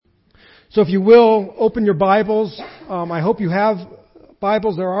So if you will, open your Bibles. I hope you have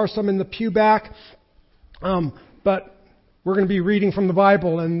Bibles. There are some in the pew back. But we're going to be reading from the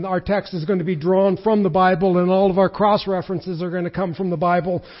Bible, and our text is going to be drawn from the Bible, and all of our cross-references are going to come from the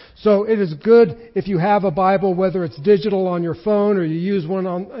Bible. So it is good if you have a Bible, whether it's digital on your phone or you use one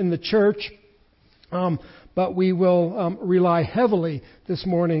in the church. But we will rely heavily this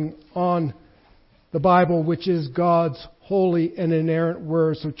morning on the Bible, which is God's holy and inerrant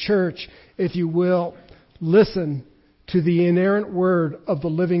word. So church, if you will, listen to the inerrant word of the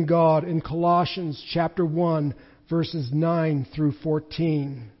living God in Colossians chapter 1, verses 9 through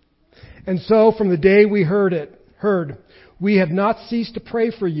 14. And so from the day we heard, we have not ceased to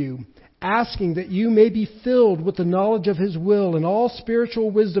pray for you, asking that you may be filled with the knowledge of His will and all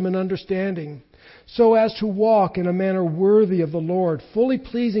spiritual wisdom and understanding, so as to walk in a manner worthy of the Lord, fully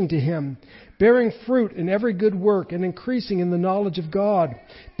pleasing to Him, bearing fruit in every good work and increasing in the knowledge of God,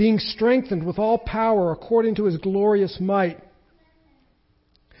 being strengthened with all power according to His glorious might,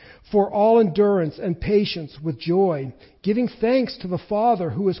 for all endurance and patience with joy, giving thanks to the Father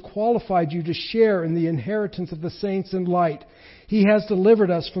who has qualified you to share in the inheritance of the saints in light. He has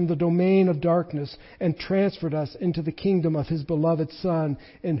delivered us from the domain of darkness and transferred us into the kingdom of His beloved Son,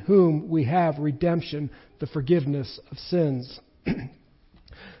 in whom we have redemption, the forgiveness of sins.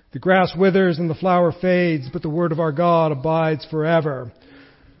 The grass withers and the flower fades, but the word of our God abides forever.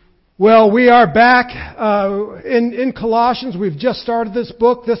 Well, we are back in Colossians. We've just started this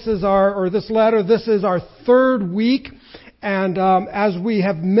book. This is this letter. This is our third week, and as we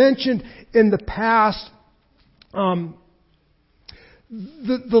have mentioned in the past, the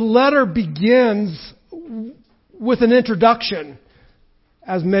letter begins with an introduction,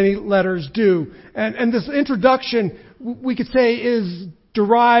 as many letters do, and this introduction, we could say, is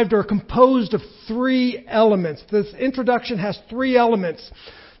derived or composed of three elements. This introduction has three elements.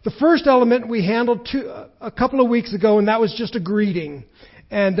 The first element we handled a couple of weeks ago, and that was just a greeting.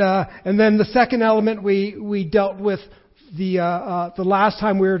 And then the second element we dealt with the last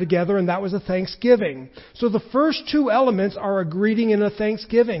time we were together, and that was a thanksgiving. So the first two elements are a greeting and a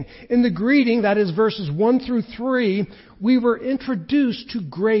thanksgiving. In the greeting, that is verses 1 through 3, we were introduced to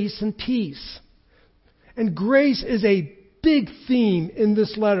grace and peace. And grace is a big theme in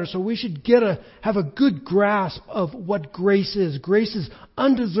this letter, so we should have a good grasp of what grace is. Grace is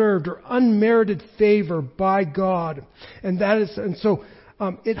undeserved or unmerited favor by God, and so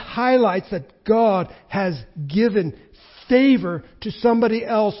it highlights that God has given favor to somebody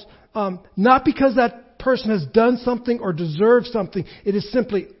else, not because that person has done something or deserves something. It is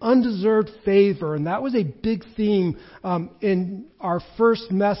simply undeserved favor, and that was a big theme in our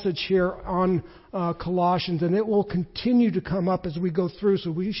first message here on Colossians, and it will continue to come up as we go through, so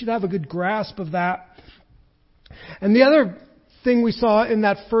we should have a good grasp of that. And the other thing we saw in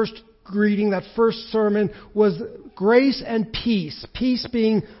that first greeting, that first sermon, was grace and peace. Peace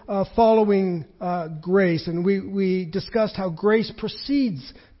being following grace, and we discussed how grace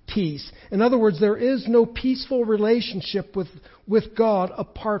precedes peace. In other words, there is no peaceful relationship with God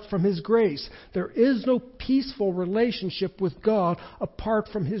apart from His grace. There is no peaceful relationship with God apart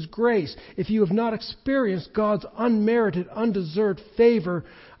from His grace. If you have not experienced God's unmerited, undeserved favor,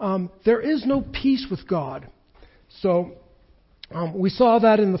 there is no peace with God. So we saw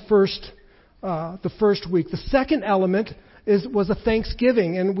that in the first week. The second element was a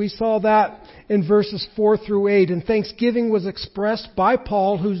thanksgiving, and we saw that in verses 4 through 8. And thanksgiving was expressed by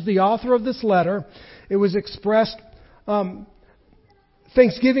Paul, who's the author of this letter. It was expressed,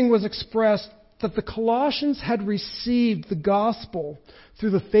 thanksgiving was expressed that the Colossians had received the gospel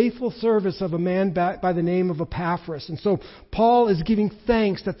through the faithful service of a man by the name of Epaphras. And so Paul is giving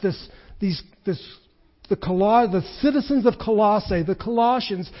thanks that the citizens of Colossae, the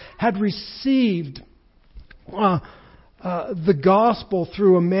Colossians, had received the gospel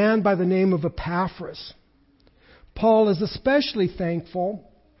through a man by the name of Epaphras. Paul is especially thankful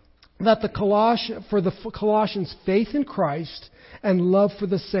that for the Colossians' faith in Christ and love for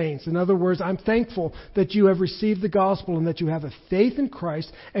the saints. In other words, I'm thankful that you have received the gospel and that you have a faith in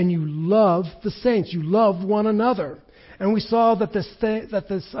Christ and you love the saints. You love one another. And we saw that this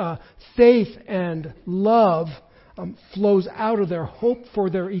faith and love flows out of their hope for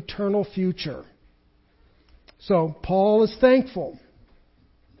their eternal future. So Paul is thankful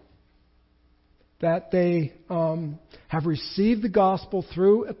that they have received the gospel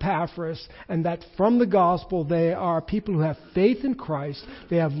through Epaphras, and that from the gospel they are people who have faith in Christ,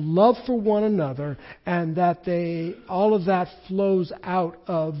 they have love for one another, and that all of that flows out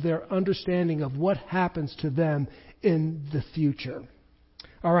of their understanding of what happens to them in the future.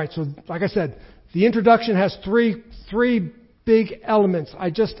 All right, so like I said, the introduction has three big elements. I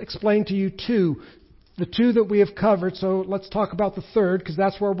just explained to you two. The two that we have covered, so let's talk about the third, because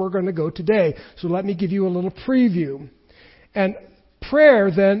that's where we're going to go today. So let me give you a little preview. And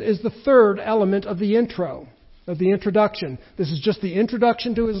prayer, then, is the third element of the intro, of the introduction. This is just the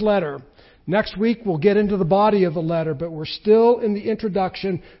introduction to his letter. Next week, we'll get into the body of the letter, but we're still in the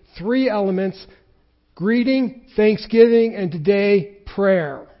introduction. Three elements: greeting, thanksgiving, and today,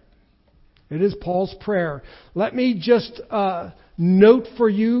 prayer. It is Paul's prayer. Let me just note for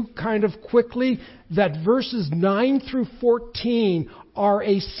you kind of quickly that verses 9 through 14 are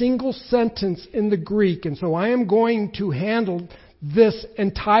a single sentence in the Greek. And so I am going to handle this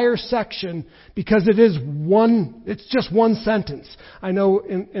entire section because it's just one sentence. I know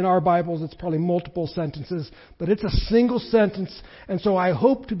in our Bibles it's probably multiple sentences, but it's a single sentence. And so I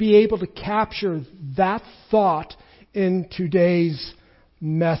hope to be able to capture that thought in today's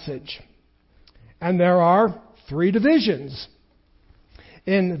message. And there are three divisions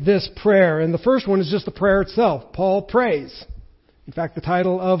in this prayer. And the first one is just the prayer itself. Paul prays. In fact, the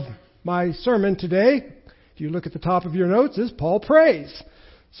title of my sermon today, if you look at the top of your notes, is Paul Prays.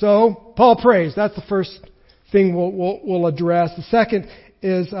 So, Paul prays. That's the first thing we'll address. The second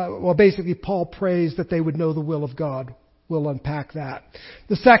is, basically Paul prays that they would know the will of God. We'll unpack that.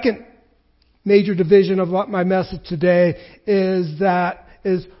 The second major division of my message today is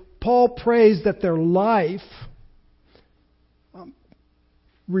Paul prays that their life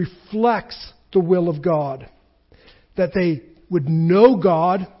reflects the will of God. That they would know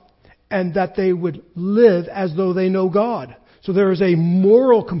God and that they would live as though they know God. So there is a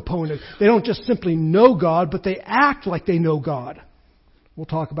moral component. They don't just simply know God, but they act like they know God. We'll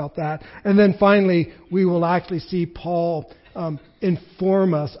talk about that. And then finally, we will actually see Paul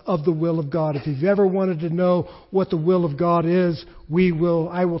inform us of the will of God. If you've ever wanted to know what the will of God is,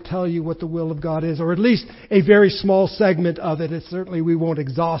 I will tell you what the will of God is, or at least a very small segment of it. Certainly we won't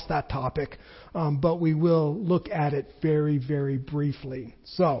exhaust that topic, but we will look at it very, very briefly.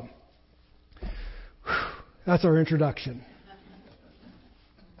 So, that's our introduction.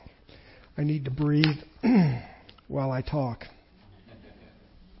 I need to breathe while I talk.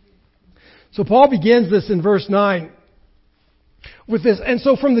 So Paul begins this in verse 9 with this. And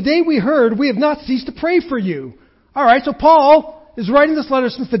so from the day we heard, we have not ceased to pray for you. All right, so Paul is writing this letter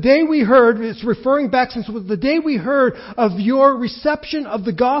since the day we heard. It's referring back since the day we heard of your reception of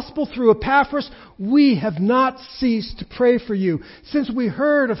the gospel through Epaphras. We have not ceased to pray for you. Since we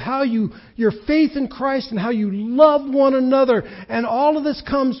heard of how your faith in Christ and how you love one another, and all of this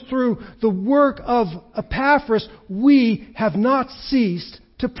comes through the work of Epaphras, we have not ceased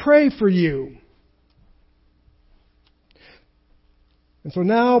to pray for you. And so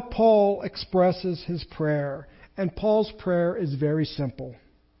now Paul expresses his prayer. And Paul's prayer is very simple.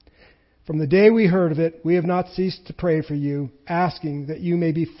 From the day we heard of it, we have not ceased to pray for you, asking that you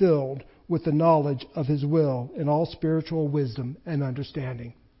may be filled with the knowledge of His will in all spiritual wisdom and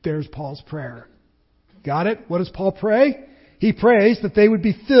understanding. There's Paul's prayer. Got it? What does Paul pray? He prays that they would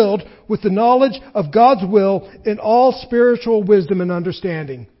be filled with the knowledge of God's will in all spiritual wisdom and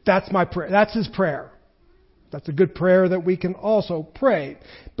understanding. That's my prayer. That's his prayer. That's a good prayer that we can also pray.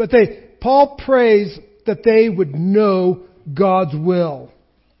 But Paul prays that they would know God's will.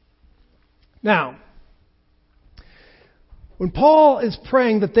 Now, when Paul is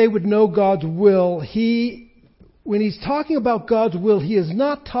praying that they would know God's will, when he's talking about God's will, he is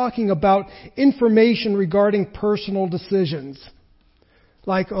not talking about information regarding personal decisions.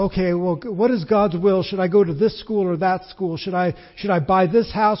 Like, okay, well, what is God's will? Should I go to this school or that school? Should I buy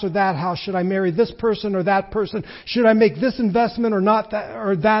this house or that house? Should I marry this person or that person? Should I make this investment or not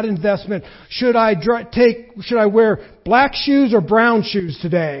that investment? Should I wear black shoes or brown shoes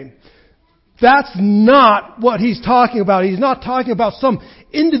today? That's not what he's talking about. He's not talking about some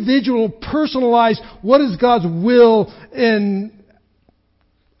individual, personalized, what is God's will in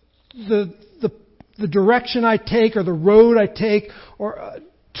the direction I take or the road I take or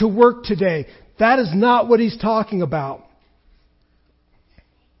to work today. That is not what he's talking about.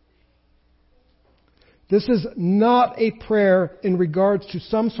 This is not a prayer in regards to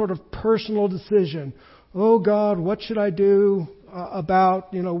some sort of personal decision. Oh God, what should I do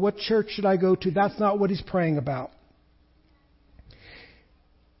about, what church should I go to? That's not what he's praying about.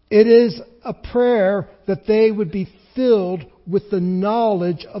 It is a prayer that they would be filled with the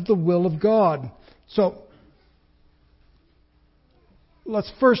knowledge of the will of God. So,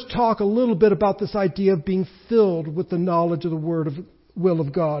 let's first talk a little bit about this idea of being filled with the knowledge of the will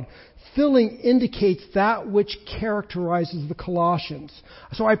of God. Filling indicates that which characterizes the Colossians.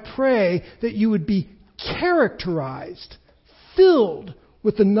 So I pray that you would be characterized, filled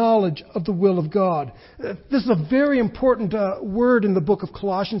with the knowledge of the will of God. This is a very important word in the book of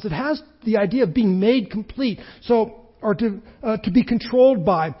Colossians. It has the idea of being made complete, or to be controlled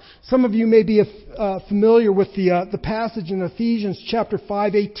by. Some of you may be familiar with the passage in Ephesians chapter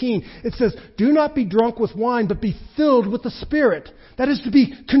 5:18. It says, "Do not be drunk with wine, but be filled with the Spirit." That is to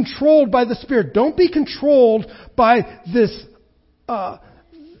be controlled by the Spirit. Don't be controlled by this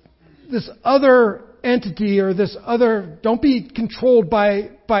other entity or don't be controlled by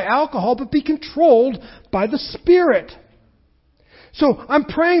alcohol, but be controlled by the Spirit. So I'm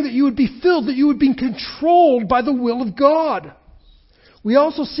praying that you would be filled, that you would be controlled by the will of God. We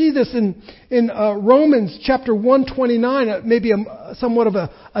also see this in Romans chapter 1:29, maybe somewhat of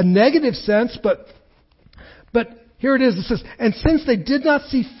a negative sense, but here it is. It says, "And since they did not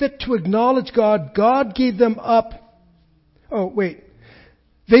see fit to acknowledge God, God gave them up."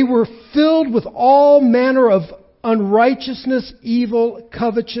 They were filled with all manner of unrighteousness, evil,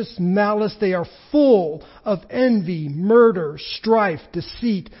 covetous, malice. They are full of envy, murder, strife,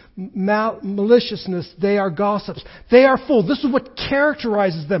 deceit, maliciousness. They are gossips. They are full. This is what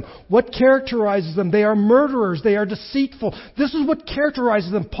characterizes them. What characterizes them? They are murderers. They are deceitful. This is what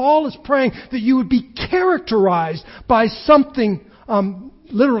characterizes them. Paul is praying that you would be characterized by something,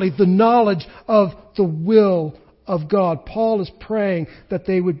 literally the knowledge of the will of God. Paul is praying that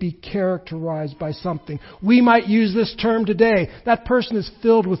they would be characterized by something. We might use this term today. That person is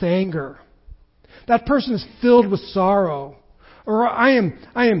filled with anger. That person is filled with sorrow. Or I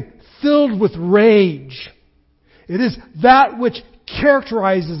am filled with rage. It is that which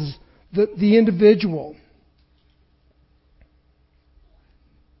characterizes the individual.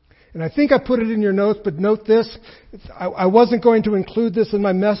 And I think I put it in your notes, but note this. I wasn't going to include this in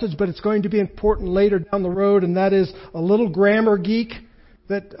my message, but it's going to be important later down the road, and that is a little grammar geek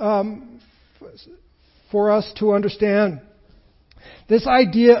that for us to understand. This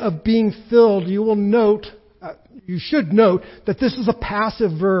idea of being filled, you should note that this is a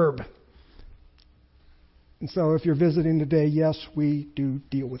passive verb. And so if you're visiting today, yes, we do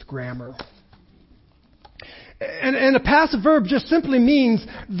deal with grammar. And a passive verb just simply means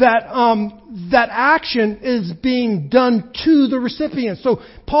that that action is being done to the recipient. So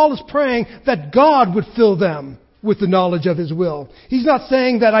Paul is praying that God would fill them with the knowledge of His will. He's not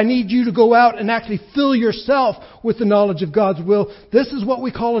saying that I need you to go out and actually fill yourself with the knowledge of God's will. This is what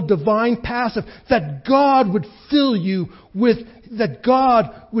we call a divine passive. That God would fill you with, that God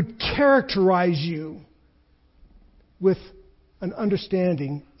would characterize you with an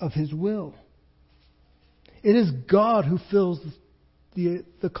understanding of His will. It is God who fills the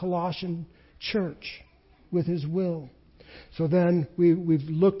Colossian church with His will. So then we've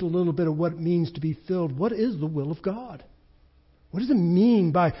looked a little bit at what it means to be filled. What is the will of God? What does it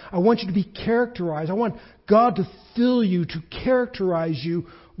mean by, I want you to be characterized? I want God to fill you, to characterize you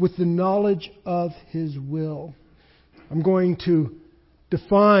with the knowledge of His will. I'm going to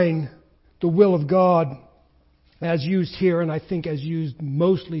define the will of God as used here, and I think as used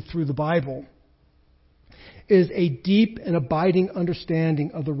mostly through the Bible, is a deep and abiding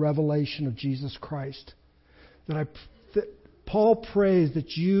understanding of the revelation of Jesus Christ. That Paul prays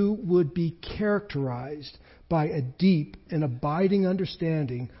that you would be characterized by a deep and abiding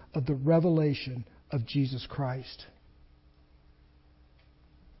understanding of the revelation of Jesus Christ.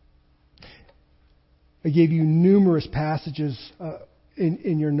 I gave you numerous passages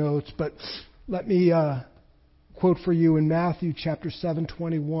in your notes, but let me quote for you in Matthew chapter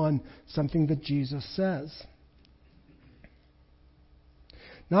 7:21 something that Jesus says.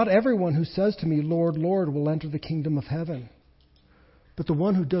 "Not everyone who says to me, 'Lord, Lord,' will enter the kingdom of heaven, but the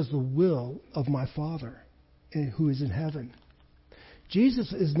one who does the will of my Father who is in heaven."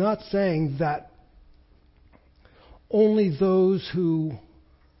 Jesus is not saying that only those who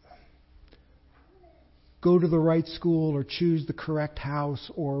go to the right school or choose the correct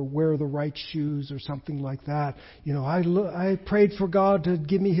house or wear the right shoes or something like that. I prayed for God to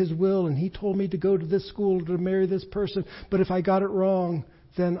give me His will, and He told me to go to this school to marry this person, but if I got it wrong,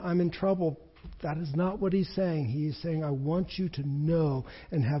 then I'm in trouble. That is not what He's saying. He is saying, I want you to know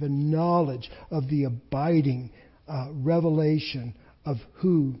and have a knowledge of the abiding revelation of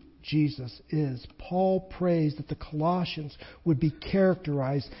who Jesus is. Paul prays that the Colossians would be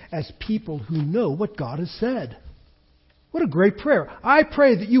characterized as people who know what God has said. What a great prayer. I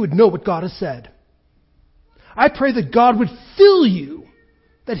pray that you would know what God has said. I pray that God would fill you,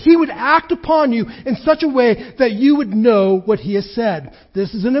 that He would act upon you in such a way that you would know what He has said.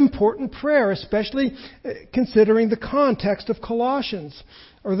 This is an important prayer, especially considering the context of Colossians,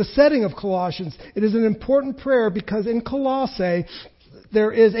 or the setting of Colossians. It is an important prayer because in Colossae,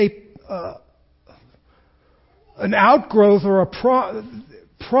 there is an outgrowth or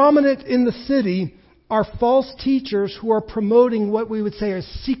prominent in the city are false teachers who are promoting what we would say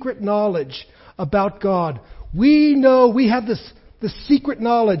is secret knowledge about God. We know we have this secret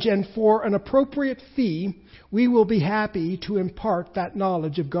knowledge, and for an appropriate fee, we will be happy to impart that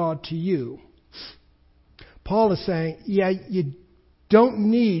knowledge of God to you. Paul is saying, you don't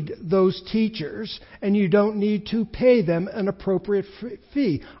need those teachers, and you don't need to pay them an appropriate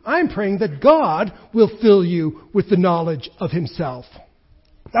fee. I'm praying that God will fill you with the knowledge of Himself.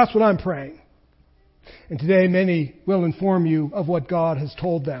 That's what I'm praying. And today many will inform you of what God has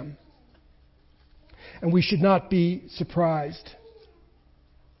told them. And we should not be surprised,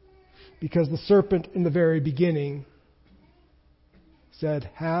 because the serpent in the very beginning said,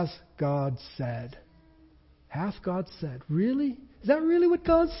 "Has God said?" Hath God said? Really? Is that really what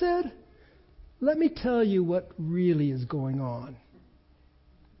God said? Let me tell you what really is going on.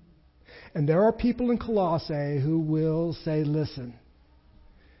 And there are people in Colossae who will say, listen,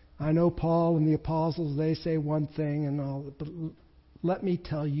 I know Paul and the apostles, they say one thing and all, but let me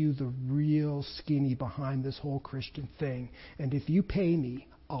tell you the real skinny behind this whole Christian thing. And if you pay me,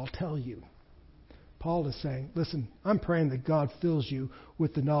 I'll tell you. Paul is saying, listen, I'm praying that God fills you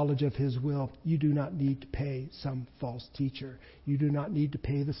with the knowledge of His will. You do not need to pay some false teacher. You do not need to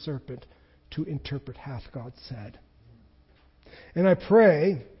pay the serpent to interpret hath God said. And I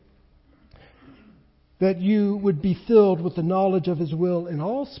pray that you would be filled with the knowledge of His will in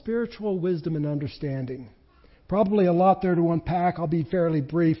all spiritual wisdom and understanding. Probably a lot there to unpack. I'll be fairly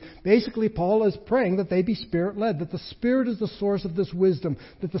brief. Basically, Paul is praying that they be Spirit-led, that the Spirit is the source of this wisdom,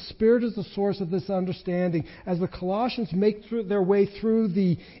 that the Spirit is the source of this understanding. As the Colossians make their way through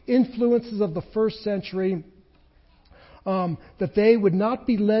the influences of the first century, that they would not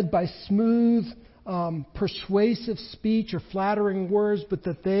be led by smooth, persuasive speech or flattering words, but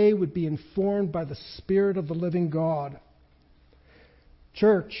that they would be informed by the Spirit of the living God.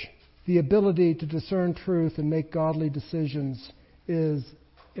 Church, the ability to discern truth and make godly decisions is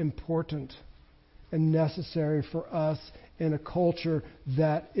important and necessary for us in a culture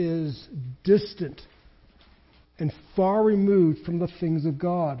that is distant and far removed from the things of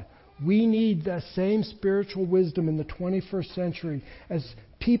God. We need that same spiritual wisdom in the 21st century as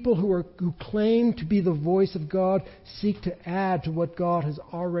people who claim to be the voice of God seek to add to what God has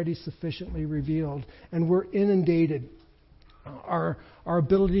already sufficiently revealed. And we're inundated. Our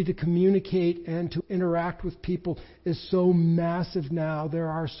ability to communicate and to interact with people is so massive now. There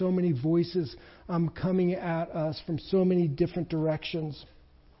are so many voices coming at us from so many different directions.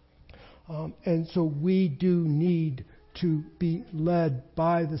 And so we do need to be led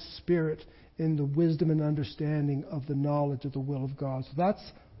by the Spirit in the wisdom and understanding of the knowledge of the will of God. So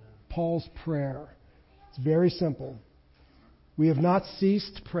that's Paul's prayer. It's very simple. We have not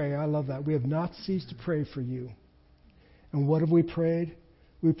ceased to pray. I love that. We have not ceased to pray for you. And what have we prayed?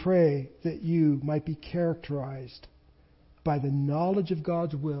 We pray that you might be characterized by the knowledge of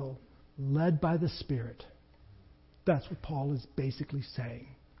God's will, led by the Spirit. That's what Paul is basically saying.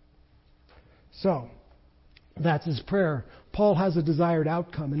 So, that's his prayer. Paul has a desired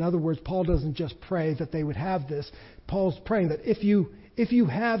outcome. In other words, Paul doesn't just pray that they would have this. Paul's praying that if you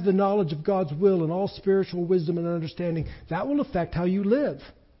have the knowledge of God's will and all spiritual wisdom and understanding, that will affect how you live.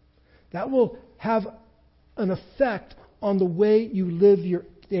 That will have an effect on the way you live your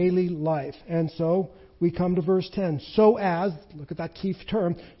daily life. And so we come to verse 10. So as, look at that key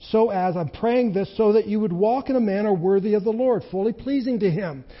term, so as, I'm praying this so that you would walk in a manner worthy of the Lord, fully pleasing to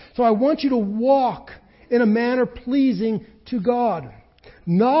Him. So I want you to walk in a manner pleasing to God.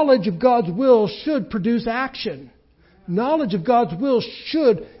 Knowledge of God's will should produce action. Knowledge of God's will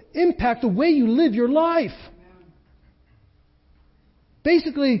should impact the way you live your life.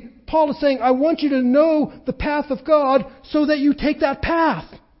 Basically, Paul is saying, I want you to know the path of God so that you take that path.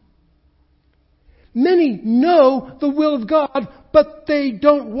 Many know the will of God, but they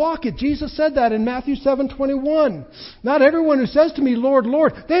don't walk it. Jesus said that in Matthew 7:21. Not everyone who says to me, Lord,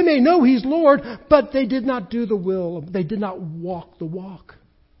 Lord, they may know He's Lord, but they did not do the will. They did not walk the walk.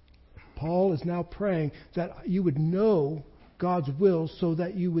 Paul is now praying that you would know God's will so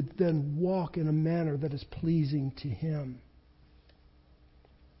that you would then walk in a manner that is pleasing to Him.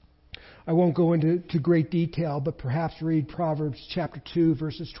 I won't go into great detail, but perhaps read Proverbs chapter 2,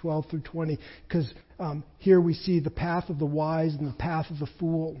 verses 12 through 20, because here we see the path of the wise and the path of the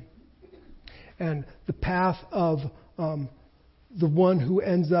fool. And the path of the one who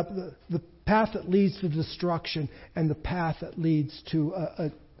ends up, the path that leads to destruction and the path that leads to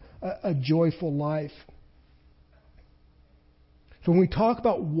a joyful life. So when we talk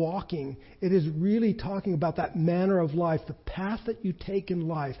about walking, it is really talking about that manner of life, the path that you take in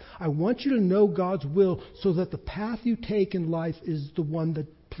life. I want you to know God's will so that the path you take in life is the one that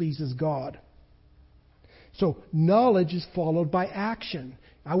pleases God. So knowledge is followed by action.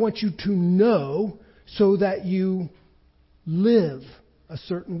 I want you to know so that you live a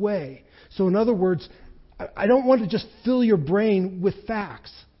certain way. So in other words, I don't want to just fill your brain with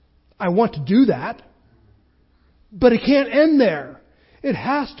facts. I want to do that. But it can't end there. It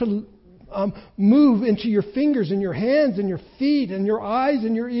has to move into your fingers and your hands and your feet and your eyes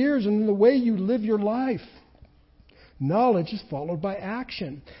and your ears and the way you live your life. Knowledge is followed by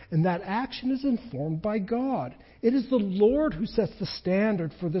action. And that action is informed by God. It is the Lord who sets the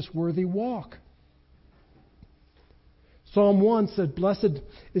standard for this worthy walk. Psalm 1 said, "Blessed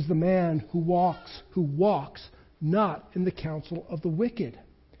is the man who walks not in the counsel of the wicked."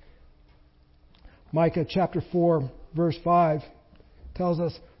 Micah chapter 4, verse 5 tells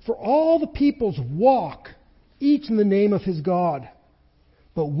us, "For all the peoples walk, each in the name of his God,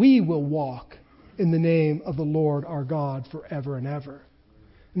 but we will walk in the name of the Lord our God forever and ever."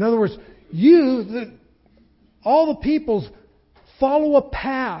 In other words, all the peoples follow a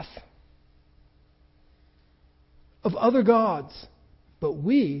path of other gods, but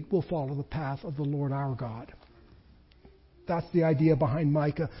we will follow the path of the Lord our God. That's the idea behind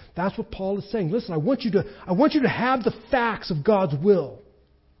Micah. That's what Paul is saying. Listen, I want you to have the facts of God's will.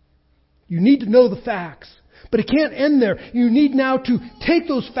 You need to know the facts. But it can't end there. You need now to take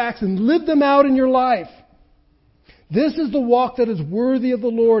those facts and live them out in your life. This is the walk that is worthy of the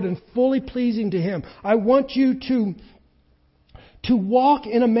Lord and fully pleasing to Him. I want you to walk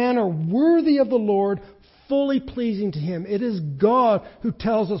in a manner worthy of the Lord, fully pleasing to Him. It is God who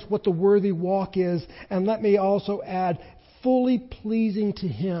tells us what the worthy walk is. And let me also add, fully pleasing to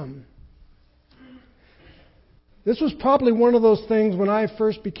Him. This was probably one of those things when I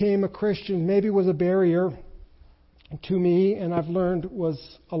first became a Christian, maybe was a barrier to me, and I've learned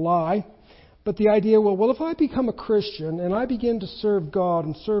was a lie. But the idea, well, if I become a Christian and I begin to serve God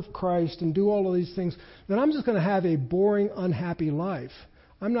and serve Christ and do all of these things, then I'm just going to have a boring, unhappy life.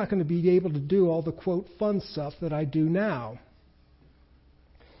 I'm not going to be able to do all the, quote, fun stuff that I do now.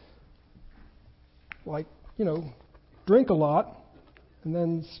 Like, drink a lot and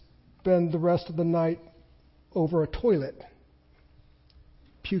then spend the rest of the night over a toilet,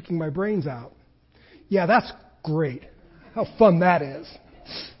 puking my brains out. Yeah, that's great. How fun that is.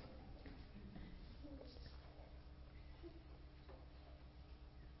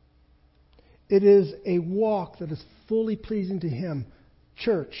 It is a walk that is fully pleasing to Him.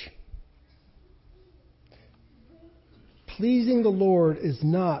 Church, pleasing the Lord is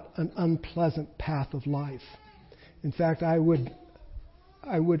not an unpleasant path of life. In fact, I would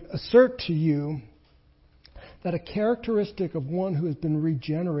assert to you that a characteristic of one who has been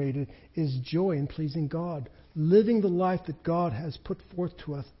regenerated is joy in pleasing God. Living the life that God has put forth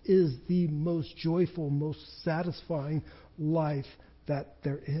to us is the most joyful, most satisfying life that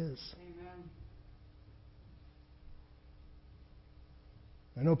there is. Amen.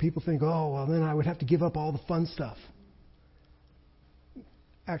 I know people think, then I would have to give up all the fun stuff.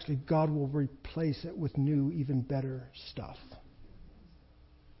 Actually, God will replace it with new, even better stuff.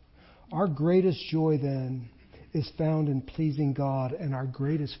 Our greatest joy then is found in pleasing God, and our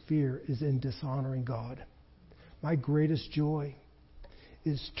greatest fear is in dishonoring God. My greatest joy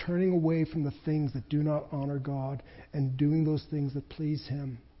is turning away from the things that do not honor God and doing those things that please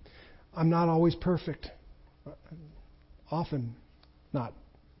Him. I'm not always perfect. Often not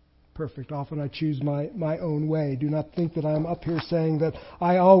perfect. Often I choose my own way. Do not think that I'm up here saying that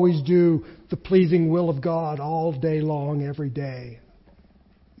I always do the pleasing will of God all day long, every day.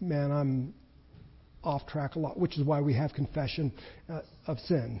 Man, I'm off track a lot, which is why we have confession of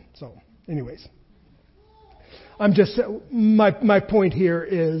sin. So, anyways. My point here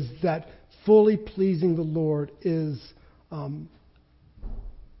is that fully pleasing the Lord is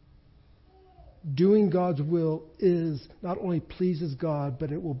doing God's will is not only pleases God,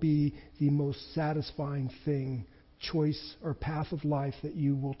 but it will be the most satisfying thing, choice or path of life that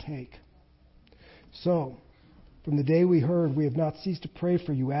you will take. So, from the day we heard, we have not ceased to pray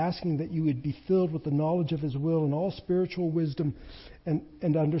for you, asking that you would be filled with the knowledge of His will and all spiritual wisdom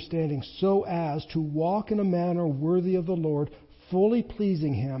and understanding, so as to walk in a manner worthy of the Lord, fully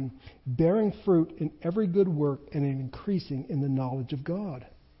pleasing Him, bearing fruit in every good work and increasing in the knowledge of God.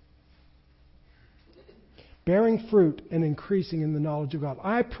 Bearing fruit and increasing in the knowledge of God.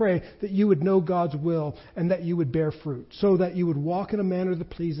 I pray that you would know God's will and that you would bear fruit, so that you would walk in a manner that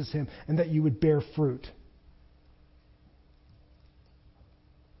pleases Him and that you would bear fruit.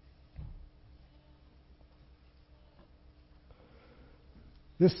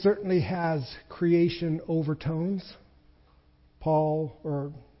 This certainly has creation overtones. God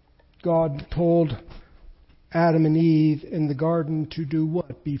told Adam and Eve in the garden to do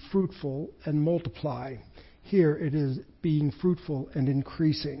what? Be fruitful and multiply. Here it is being fruitful and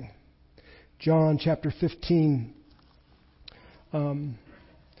increasing. John chapter 15,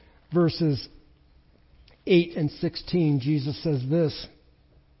 verses 8 and 16, Jesus says this.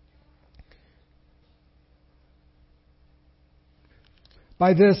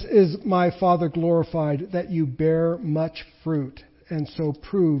 By this is my Father glorified, that you bear much fruit, and so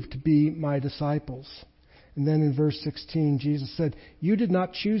prove to be my disciples. And then in verse 16, Jesus said, you did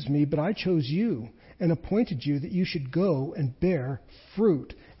not choose me, but I chose you, and appointed you that you should go and bear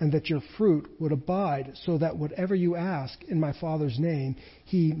fruit, and that your fruit would abide, so that whatever you ask in my Father's name,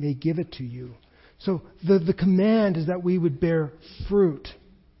 he may give it to you. So the command is that we would bear fruit.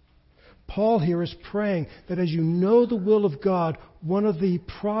 Paul here is praying that as you know the will of God, one of the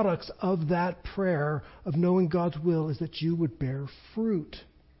products of that prayer of knowing God's will is that you would bear fruit.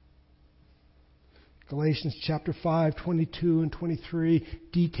 Galatians chapter 5, 22 and 23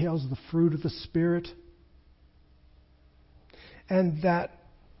 details the fruit of the Spirit. And that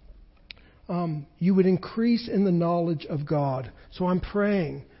you would increase in the knowledge of God. So I'm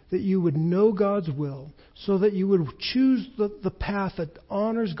praying that you would know God's will, so that you would choose the path that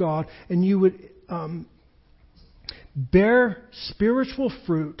honors God, and you would bear spiritual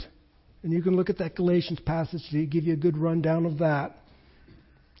fruit. And you can look at that Galatians passage to give you a good rundown of that.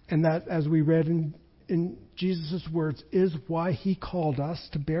 And that, as we read in Jesus' words, is why he called us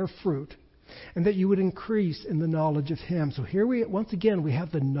to bear fruit, and that you would increase in the knowledge of him. So here once again, we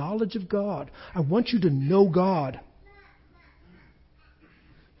have the knowledge of God. I want you to know God.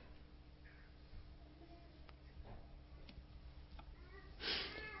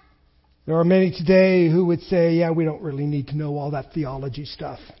 There are many today who would say, yeah, we don't really need to know all that theology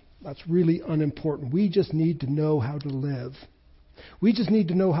stuff. That's really unimportant. We just need to know how to live. We just need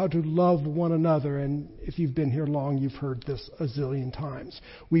to know how to love one another. And if you've been here long, you've heard this a zillion times.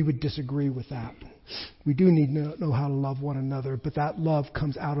 We would disagree with that. We do need to know how to love one another, but that love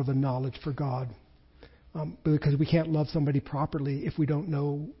comes out of a knowledge for God. Because we can't love somebody properly if we don't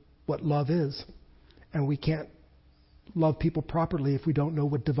know what love is. And we can't love people properly if we don't know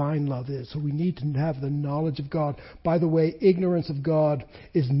what divine love is. So we need to have the knowledge of God. By the way, ignorance of God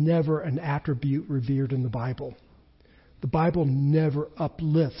is never an attribute revered in the Bible. The Bible never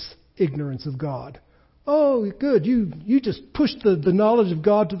uplifts ignorance of God. Oh, good, you just pushed the knowledge of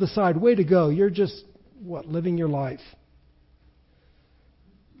God to the side. Way to go. You're just, living your life.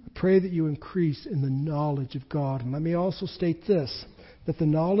 I pray that you increase in the knowledge of God. And let me also state this, that the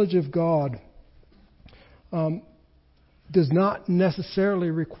knowledge of God does not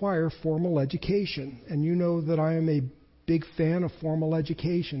necessarily require formal education. And you know that I am a big fan of formal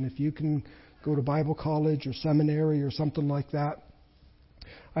education. If you can go to Bible college or seminary or something like that,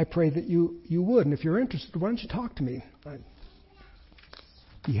 I pray that you would. And if you're interested, why don't you talk to me? I'd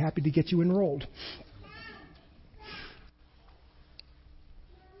be happy to get you enrolled.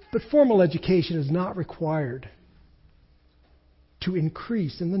 But formal education is not required to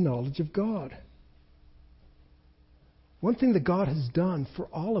increase in the knowledge of God. One thing that God has done for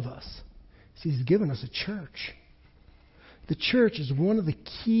all of us is He's given us a church. The church is one of the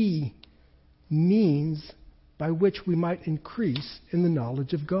key means by which we might increase in the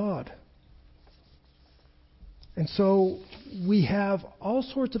knowledge of God. And so we have all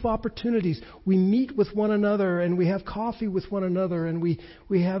sorts of opportunities. We meet with one another, and we have coffee with one another, and we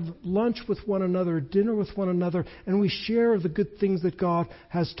have lunch with one another, dinner with one another, and we share the good things that God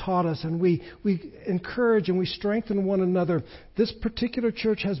has taught us, and we encourage and we strengthen one another. This particular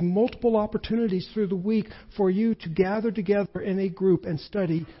church has multiple opportunities through the week for you to gather together in a group and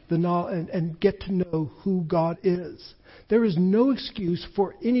study the knowledge and get to know who God is. There is no excuse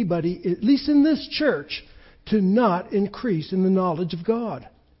for anybody, at least in this church, to not increase in the knowledge of God.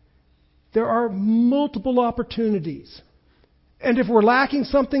 There are multiple opportunities. And if we're lacking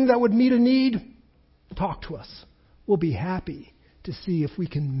something that would meet a need, talk to us. We'll be happy to see if we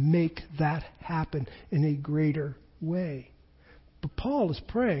can make that happen in a greater way. But Paul is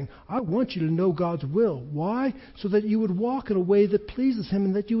praying, I want you to know God's will. Why? So that you would walk in a way that pleases Him,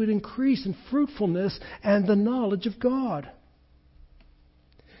 and that you would increase in fruitfulness and the knowledge of God.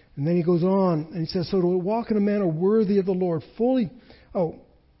 And then he goes on and he says, so to walk in a manner worthy of the Lord,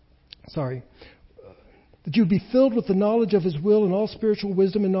 that you'd be filled with the knowledge of His will and all spiritual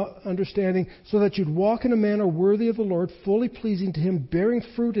wisdom and understanding, so that you'd walk in a manner worthy of the Lord, fully pleasing to Him, bearing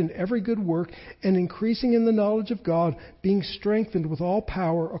fruit in every good work, and increasing in the knowledge of God, being strengthened with all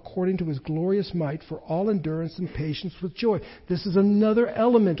power according to His glorious might, for all endurance and patience with joy. This is another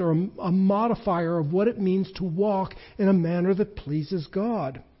element or a modifier of what it means to walk in a manner that pleases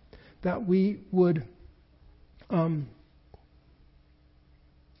God. That we would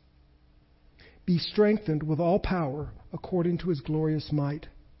be strengthened with all power according to His glorious might.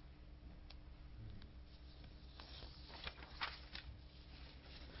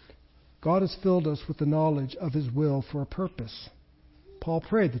 God has filled us with the knowledge of His will for a purpose. Paul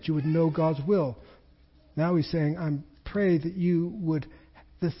prayed that you would know God's will. Now he's saying, I pray that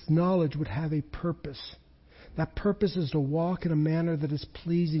this knowledge would have a purpose. That purpose is to walk in a manner that is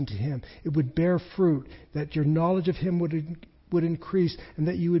pleasing to Him. It would bear fruit, that your knowledge of Him would increase, and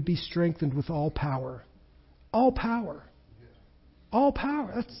that you would be strengthened with all power. All power. All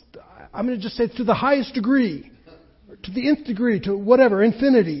power. I'm going to just say to the highest degree, to the nth degree, to whatever,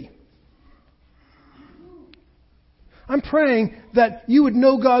 infinity. I'm praying that you would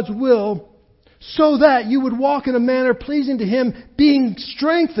know God's will so that you would walk in a manner pleasing to Him, being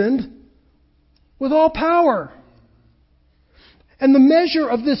strengthened with all power. And the measure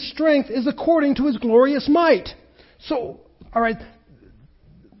of this strength is according to His glorious might. So, all right,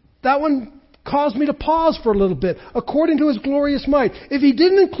 that one caused me to pause for a little bit. According to His glorious might. If He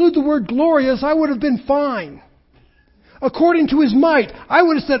didn't include the word glorious, I would have been fine. According to His might, I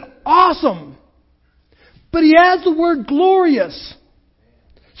would have said, awesome. But He adds the word glorious.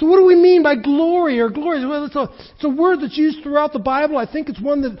 So what do we mean by glory or glorious? Well, it's a word that's used throughout the Bible. I think it's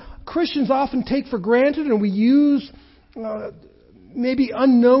one that Christians often take for granted, and we use maybe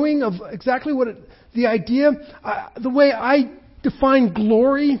unknowing of exactly what the idea. The way I define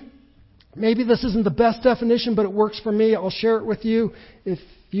glory, maybe this isn't the best definition, but it works for me. I'll share it with you. If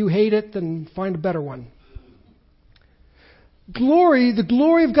you hate it, then find a better one. Glory, the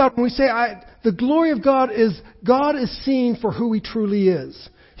glory of God, when we say the glory of God is seen for who He truly is.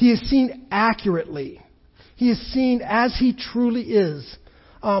 He is seen accurately. He is seen as He truly is.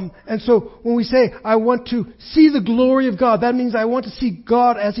 And so when we say, I want to see the glory of God, that means I want to see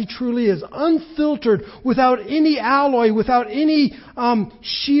God as He truly is, unfiltered, without any alloy, without any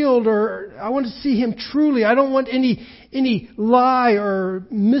shield, or I want to see Him truly. I don't want any lie or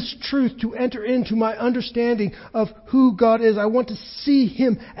mistruth to enter into my understanding of who God is. I want to see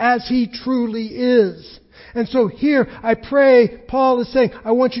Him as He truly is. And so here I pray, Paul is saying,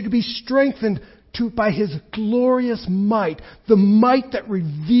 I want you to be strengthened by His glorious might, the might that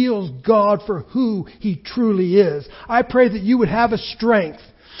reveals God for who He truly is. I pray that you would have a strength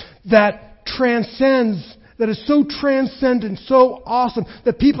that transcends, that is so transcendent, so awesome,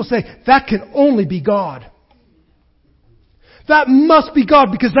 that people say, that can only be God. That must be God,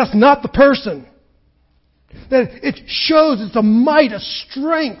 because that's not the person. That it shows, it's a might, a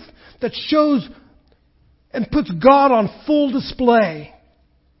strength that shows and puts God on full display.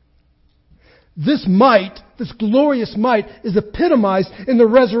 This might, this glorious might, is epitomized in the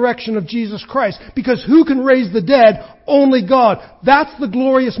resurrection of Jesus Christ. Because who can raise the dead? Only God. That's the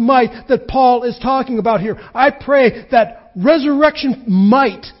glorious might that Paul is talking about here. I pray that resurrection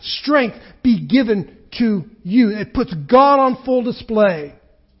might, strength, be given to you. It puts God on full display.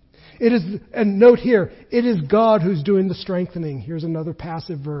 It is, and note here, it is God who's doing the strengthening. Here's another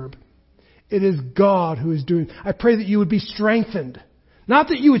passive verb. It is God who is doing. I pray that you would be strengthened. Not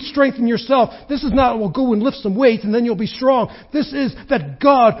that you would strengthen yourself. This is not, well, go and lift some weights and then you'll be strong. This is that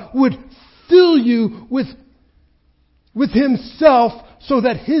God would fill you with Himself so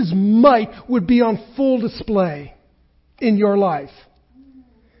that His might would be on full display in your life.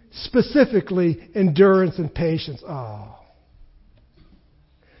 Specifically, endurance and patience. Oh.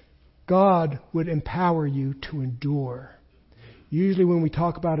 God would empower you to endure. Usually when we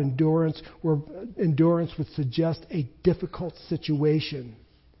talk about endurance would suggest a difficult situation.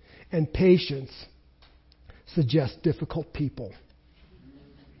 And patience suggests difficult people.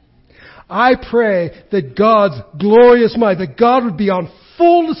 I pray that God's glorious might, that God would be on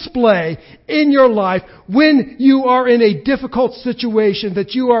full display in your life when you are in a difficult situation,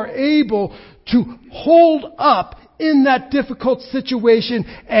 that you are able to hold up in that difficult situation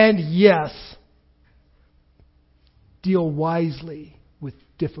and, yes, deal wisely with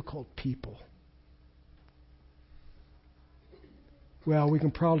difficult people. Well, we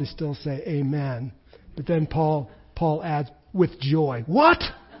can probably still say amen. But then Paul adds, with joy. What?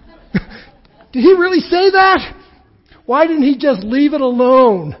 Did he really say that? Why didn't he just leave it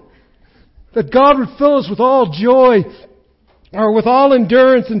alone? That God would fill us with all joy Or with all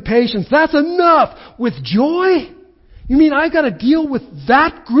endurance and patience. That's enough. With joy? You mean I got to deal with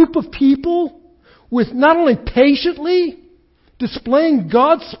that group of people with not only patiently displaying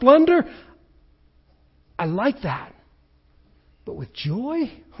God's splendor? I like that. But with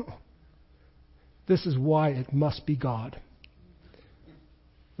joy? This is why it must be God.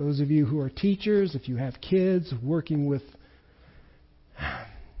 Those of you who are teachers, if you have kids working with,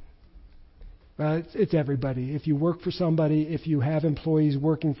 it's everybody. If you work for somebody, if you have employees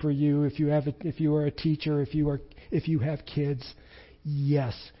working for you, if you are a teacher, if you have kids,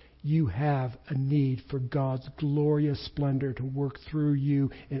 yes, you have a need for God's glorious splendor to work through you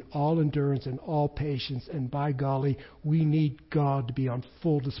in all endurance and all patience. And by golly, we need God to be on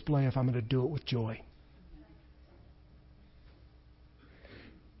full display if I'm going to do it with joy.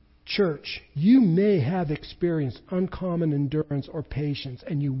 Church, you may have experienced uncommon endurance or patience,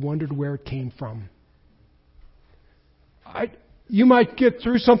 and you wondered where it came from. You might get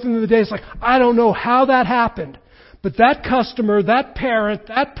through something in the day. It's like, I don't know how that happened. But that customer, that parent,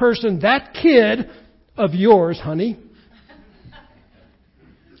 that person, that kid of yours, honey,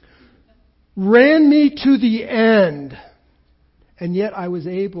 ran me to the end. And yet I was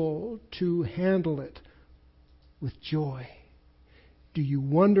able to handle it with joy. Do you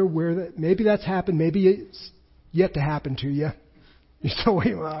wonder where that... Maybe that's happened. Maybe it's yet to happen to you. You say,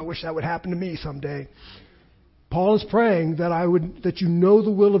 well, I wish that would happen to me someday. Paul is praying that you know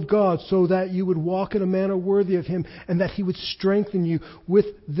the will of God so that you would walk in a manner worthy of Him and that He would strengthen you with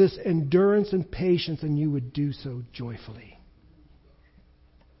this endurance and patience, and you would do so joyfully.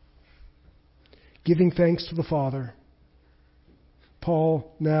 Giving thanks to the Father.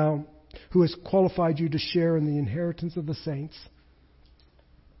 Paul now, who has qualified you to share in the inheritance of the saints.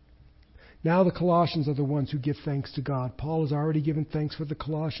 Now the Colossians are the ones who give thanks to God. Paul has already given thanks for the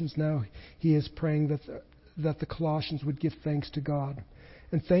Colossians. Now he is praying that the Colossians would give thanks to God.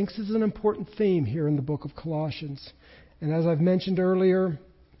 And thanks is an important theme here in the book of Colossians. And as I've mentioned earlier,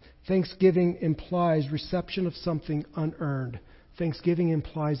 thanksgiving implies reception of something unearned. Thanksgiving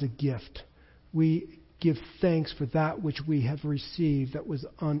implies a gift. We give thanks for that which we have received that was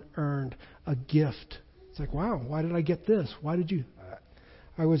unearned, a gift. It's like, wow, why did I get this? Why did you...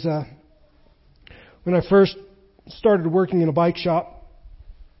 When I first started working in a bike shop,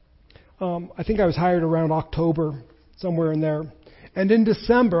 I think I was hired around October, somewhere in there. And in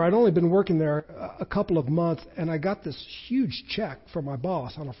December, I'd only been working there a couple of months, and I got this huge check from my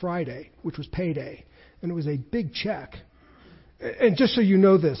boss on a Friday, which was payday. And it was a big check. And just so you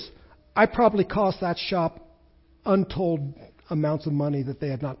know this, I probably cost that shop untold amounts of money that they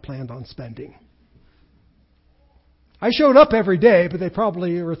had not planned on spending. I showed up every day, but they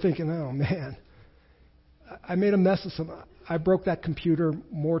probably were thinking, oh man, I made a mess of some. I broke that computer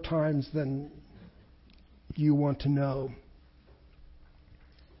more times than you want to know.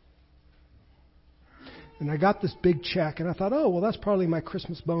 And I got this big check, and I thought, oh, well, that's probably my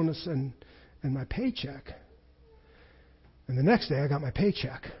Christmas bonus and my paycheck. And the next day, I got my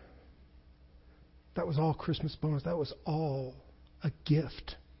paycheck. That was all Christmas bonus. That was all a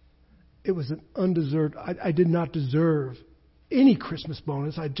gift. It was an undeserved. I did not deserve any Christmas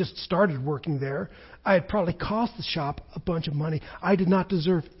bonus. I just started working there. I had probably cost the shop a bunch of money. I did not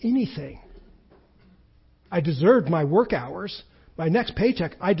deserve anything. I deserved my work hours. My next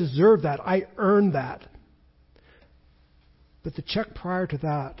paycheck, I deserved that. I earned that. But the check prior to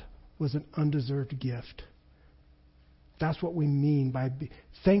that was an undeserved gift. That's what we mean by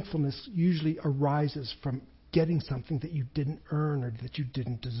thankfulness. Usually arises from getting something that you didn't earn or that you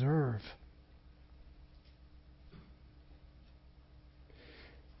didn't deserve.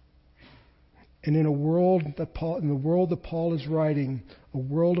 And in the world that Paul is writing, a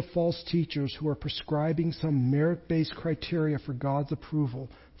world of false teachers who are prescribing some merit-based criteria for God's approval,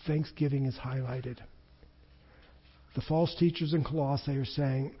 thanksgiving is highlighted. The false teachers in Colossae are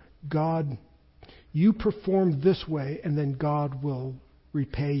saying, God, you perform this way, and then God will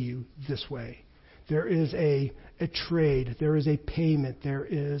repay you this way. There is a trade. There is a payment. There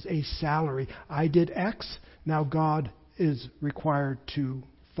is a salary. I did X. Now God is required to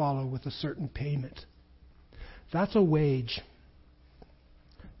follow with a certain payment. That's a wage.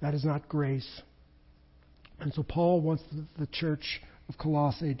 That is not grace. And so Paul wants the church of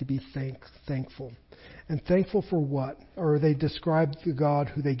Colossae to be thankful. And thankful for what? Or they describe the God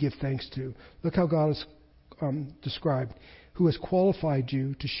who they give thanks to. Look how God is described. Who has qualified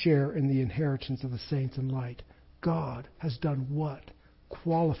you to share in the inheritance of the saints in light. God has done what?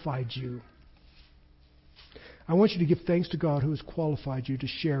 Qualified you. I want you to give thanks to God who has qualified you to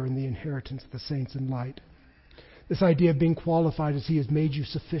share in the inheritance of the saints in light. This idea of being qualified is He has made you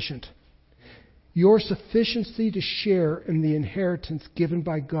sufficient. Your sufficiency to share in the inheritance given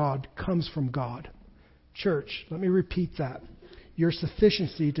by God comes from God. Church, let me repeat that. Your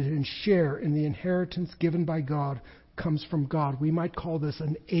sufficiency to share in the inheritance given by God comes from God. We might call this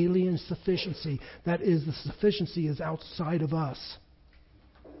an alien sufficiency. That is, the sufficiency is outside of us.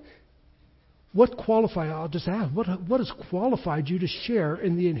 I'll just ask, what has qualified you to share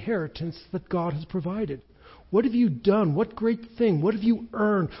in the inheritance that God has provided? What have you done? What great thing? What have you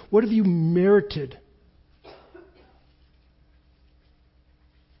earned? What have you merited?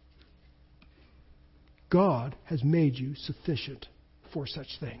 God has made you sufficient for such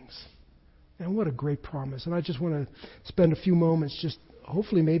things. And what a great promise. And I just want to spend a few moments just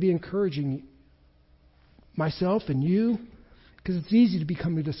hopefully maybe encouraging myself and you, because it's easy to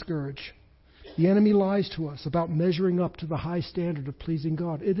become discouraged. The enemy lies to us about measuring up to the high standard of pleasing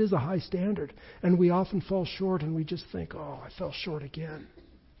God. It is a high standard, and we often fall short, and we just think, oh, I fell short again.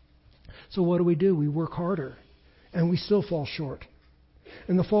 So what do? We work harder, and we still fall short.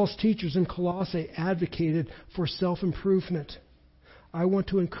 And the false teachers in Colossae advocated for self-improvement. I want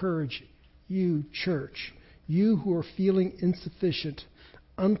to encourage you, church, you who are feeling insufficient,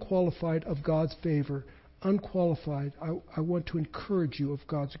 unqualified of God's favor, unqualified, I want to encourage you of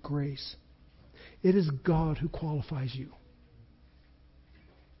God's grace. It is God who qualifies you.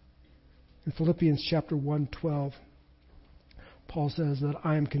 In Philippians chapter 1:12, Paul says that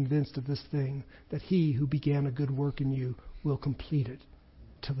I am convinced of this thing, that he who began a good work in you will complete it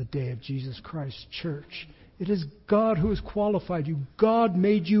till the day of Jesus Christ. Church, it is God who has qualified you. God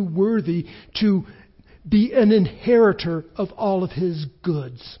made you worthy to be an inheritor of all of His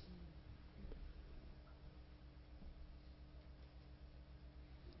goods.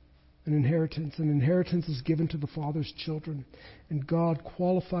 An inheritance is given to the Father's children. And God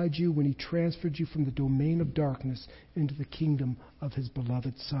qualified you when He transferred you from the domain of darkness into the kingdom of His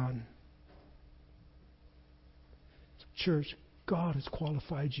beloved Son. So, church, God has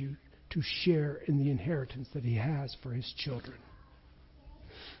qualified you to share in the inheritance that He has for His children.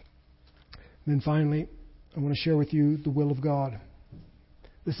 And then finally, I want to share with you the will of God.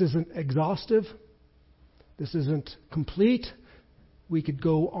 This isn't exhaustive. This isn't complete. We could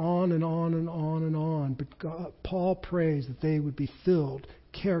go on and on and on and on, but Paul prays that they would be filled,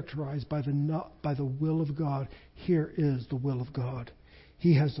 characterized by the will of God. Here is the will of God.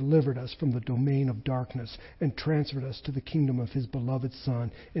 He has delivered us from the domain of darkness and transferred us to the kingdom of His beloved Son,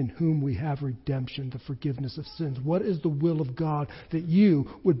 in whom we have redemption, the forgiveness of sins. What is the will of God? That you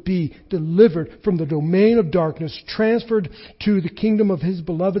would be delivered from the domain of darkness, transferred to the kingdom of His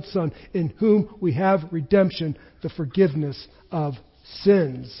beloved Son, in whom we have redemption, the forgiveness of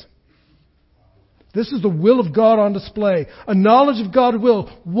sins. This is the will of God on display. A knowledge of God's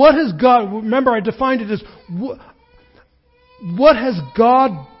will. What has God... Remember, I defined it as... What has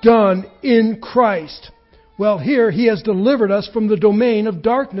God done in Christ? Well, here He has delivered us from the domain of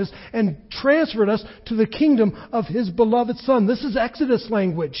darkness and transferred us to the kingdom of His beloved Son. This is Exodus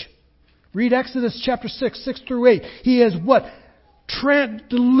language. Read Exodus chapter 6 through 8. He has what?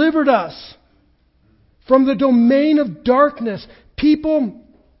 Delivered us from the domain of darkness. People,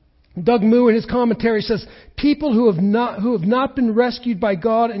 Doug Moo in his commentary says, people who have not been rescued by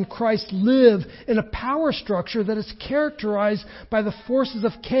God in Christ live in a power structure that is characterized by the forces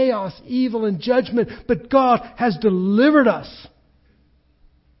of chaos, evil, and judgment. But God has delivered us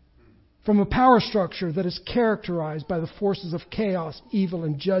from a power structure that is characterized by the forces of chaos, evil,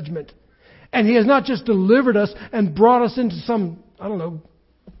 and judgment. And He has not just delivered us and brought us into some,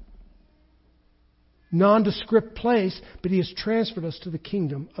 nondescript place, but He has transferred us to the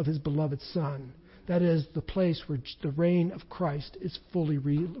kingdom of His beloved Son. That is the place where the reign of Christ is fully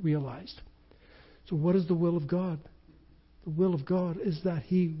realized. So what is the will of God? The will of God is that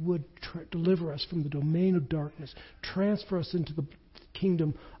He would deliver us from the domain of darkness, transfer us into the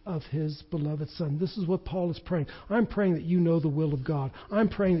kingdom of His beloved Son. This is what Paul is praying. I'm praying that you know the will of God. I'm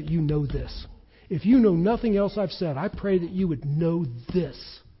praying that you know this. If you know nothing else I've said, I pray that you would know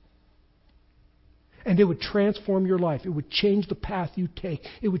this. And it would transform your life. It would change the path you take.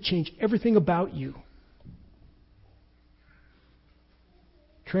 It would change everything about you.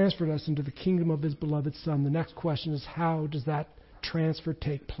 Transferred us into the kingdom of His beloved Son. The next question is, how does that transfer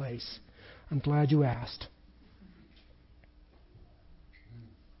take place? I'm glad you asked.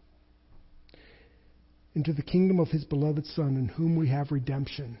 Into the kingdom of His beloved Son, in whom we have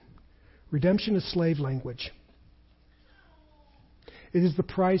redemption. Redemption is slave language. It is the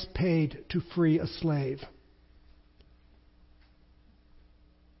price paid to free a slave.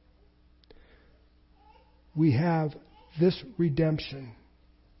 We have this redemption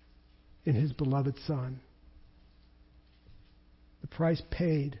in His beloved Son. The price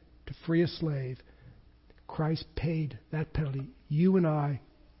paid to to free a slave. Christ paid that penalty. You and I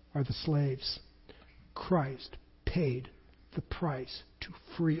are the slaves. Christ paid the price to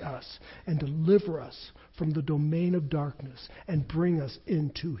free us and deliver us from the domain of darkness and bring us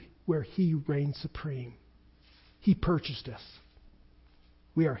into where He reigns supreme. He purchased us.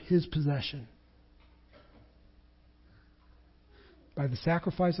 We are His possession. By the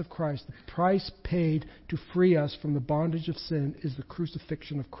sacrifice of Christ, the price paid to free us from the bondage of sin is the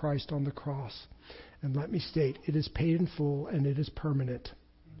crucifixion of Christ on the cross. And let me state, it is paid in full and it is permanent.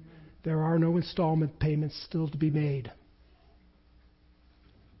 There are no installment payments still to be made.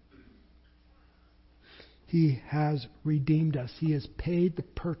 He has redeemed us. He has paid the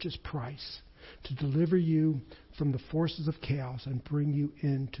purchase price to deliver you from the forces of chaos and bring you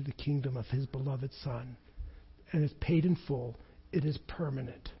into the kingdom of His beloved Son. And it's paid in full. It is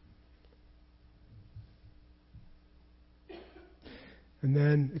permanent. And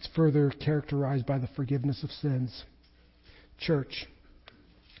then it's further characterized by the forgiveness of sins. Church,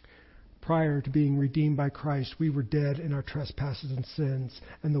 prior to being redeemed by Christ, we were dead in our trespasses and sins,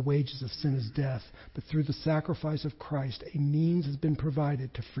 and the wages of sin is death. But through the sacrifice of Christ, a means has been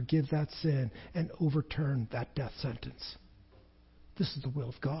provided to forgive that sin and overturn that death sentence. This is the will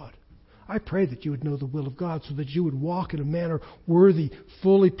of God. I pray that you would know the will of God so that you would walk in a manner worthy,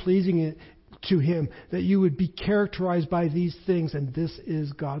 fully pleasing to Him, that you would be characterized by these things, and this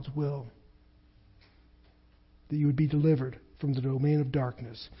is God's will. That you would be delivered from the domain of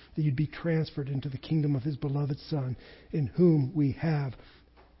darkness, that you'd be transferred into the kingdom of His beloved Son, in whom we have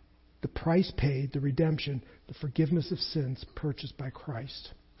the price paid, the redemption, the forgiveness of sins purchased by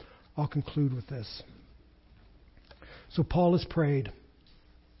Christ. I'll conclude with this. So Paul has prayed.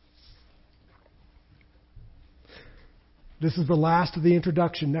 This is the last of the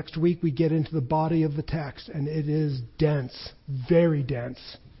introduction. Next week we get into the body of the text, and it is dense, very dense.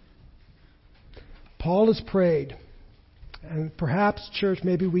 Paul has prayed, and perhaps, church,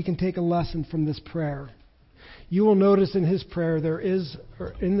 maybe we can take a lesson from this prayer. You will notice in his prayer there is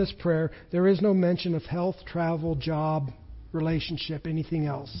no mention of health, travel, job, relationship, anything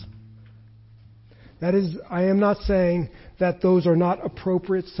else. That is, I am not saying that those are not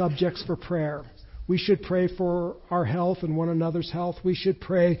appropriate subjects for prayer. We should pray for our health and one another's health. We should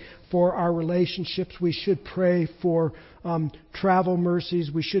pray for our relationships. We should pray for travel mercies.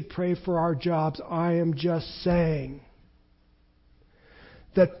 We should pray for our jobs. I am just saying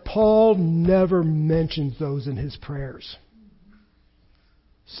that Paul never mentions those in his prayers.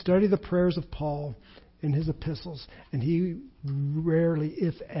 Study the prayers of Paul in his epistles, and he rarely,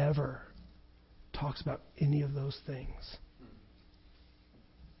 if ever, talks about any of those things.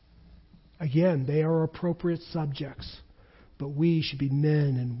 Again, they are appropriate subjects, but we should be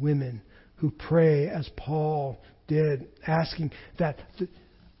men and women who pray as Paul did, asking that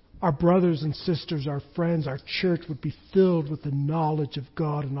our brothers and sisters, our friends, our church would be filled with the knowledge of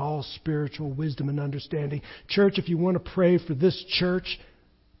God and all spiritual wisdom and understanding. Church, if you want to pray for this church,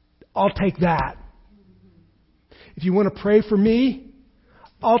 I'll take that. If you want to pray for me,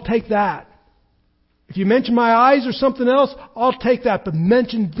 I'll take that. If you mention my eyes or something else, I'll take that. But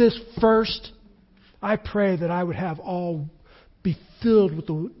mention this first. I pray that I would have all be filled with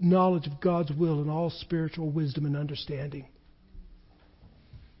the knowledge of God's will and all spiritual wisdom and understanding.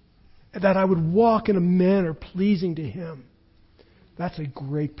 And that I would walk in a manner pleasing to Him. That's a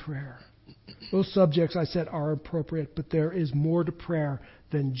great prayer. Those subjects I said are appropriate, but there is more to prayer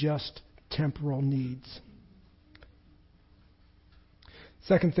than just temporal needs.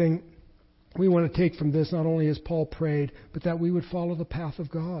 Second thing we want to take from this, not only as Paul prayed, but that we would follow the path of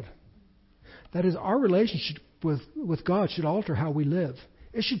God. That is, our relationship with God should alter how we live.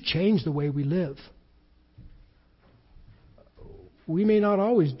 It should change the way we live. We may not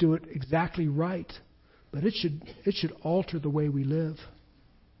always do it exactly right, but it should alter the way we live.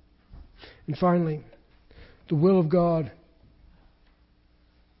 And finally, the will of God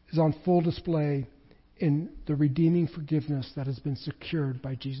is on full display in the redeeming forgiveness that has been secured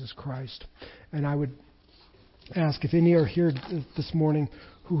by Jesus Christ. And I would ask if any are here this morning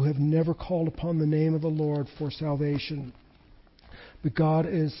who have never called upon the name of the Lord for salvation, but God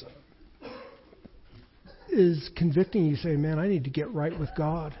is convicting you, saying, man, I need to get right with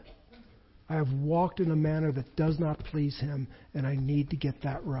God. I have walked in a manner that does not please Him, and I need to get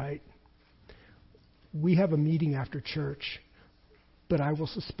that right. We have a meeting after church, but I will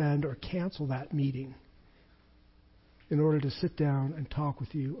suspend or cancel that meeting in order to sit down and talk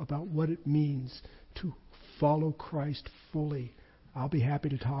with you about what it means to follow Christ fully. I'll be happy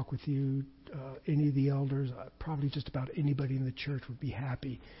to talk with you. Any of the elders, probably just about anybody in the church would be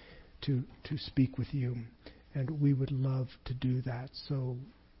happy to speak with you. And we would love to do that. So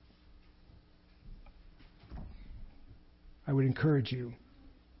I would encourage you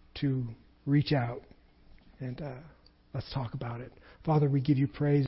to reach out and let's talk about it. Father, we give you praise.